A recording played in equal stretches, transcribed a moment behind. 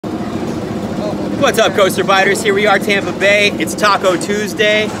What's up, Coaster Biters? Here we are, Tampa Bay. It's Taco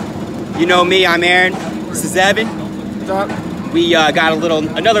Tuesday. You know me, I'm Aaron. This is Evan. What's up? We got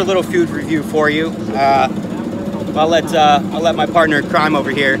another little food review for you. I'll let my partner in crime over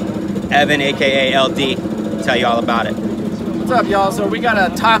here, Evan, aka LD, tell you all about it. What's up, y'all? So we got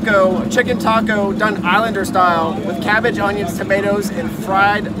a chicken taco done Islander style with cabbage, onions, tomatoes, and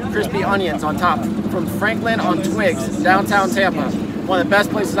fried crispy onions on top from Franklin on Twiggs, downtown Tampa. One of the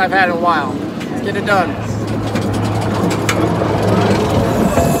best places I've had in a while. Let's get it done.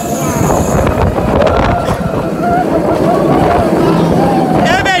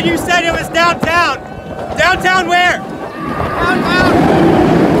 Evan, you said it was downtown. Downtown where? Downtown.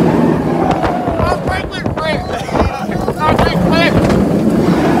 Oh, Franklin, quick. Oh, quick.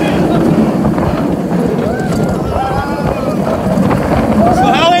 So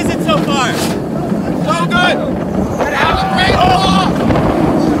how is it so far? So good. And have a great walk.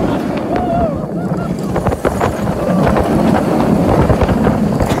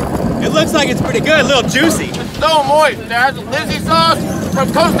 It looks like it's pretty good, a little juicy. It's so moist. It has Lizzie sauce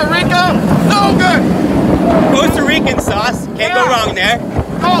from Costa Rica. So good. Costa Rican sauce, can't go wrong there.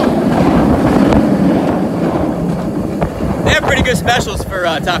 Oh. They have pretty good specials for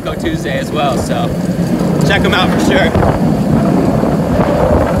Taco Tuesday as well, so check them out for sure.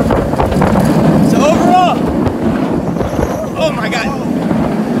 So overall, oh my God,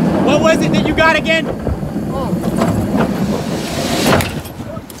 what was it that you got again?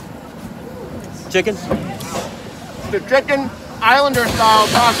 Chicken? The chicken Islander style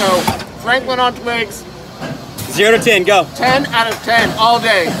taco, Franklin on Twiggs. 0 to 10, go. 10 out of 10 all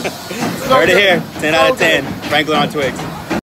day. Heard it here, 10 out of 10, Franklin on Twiggs.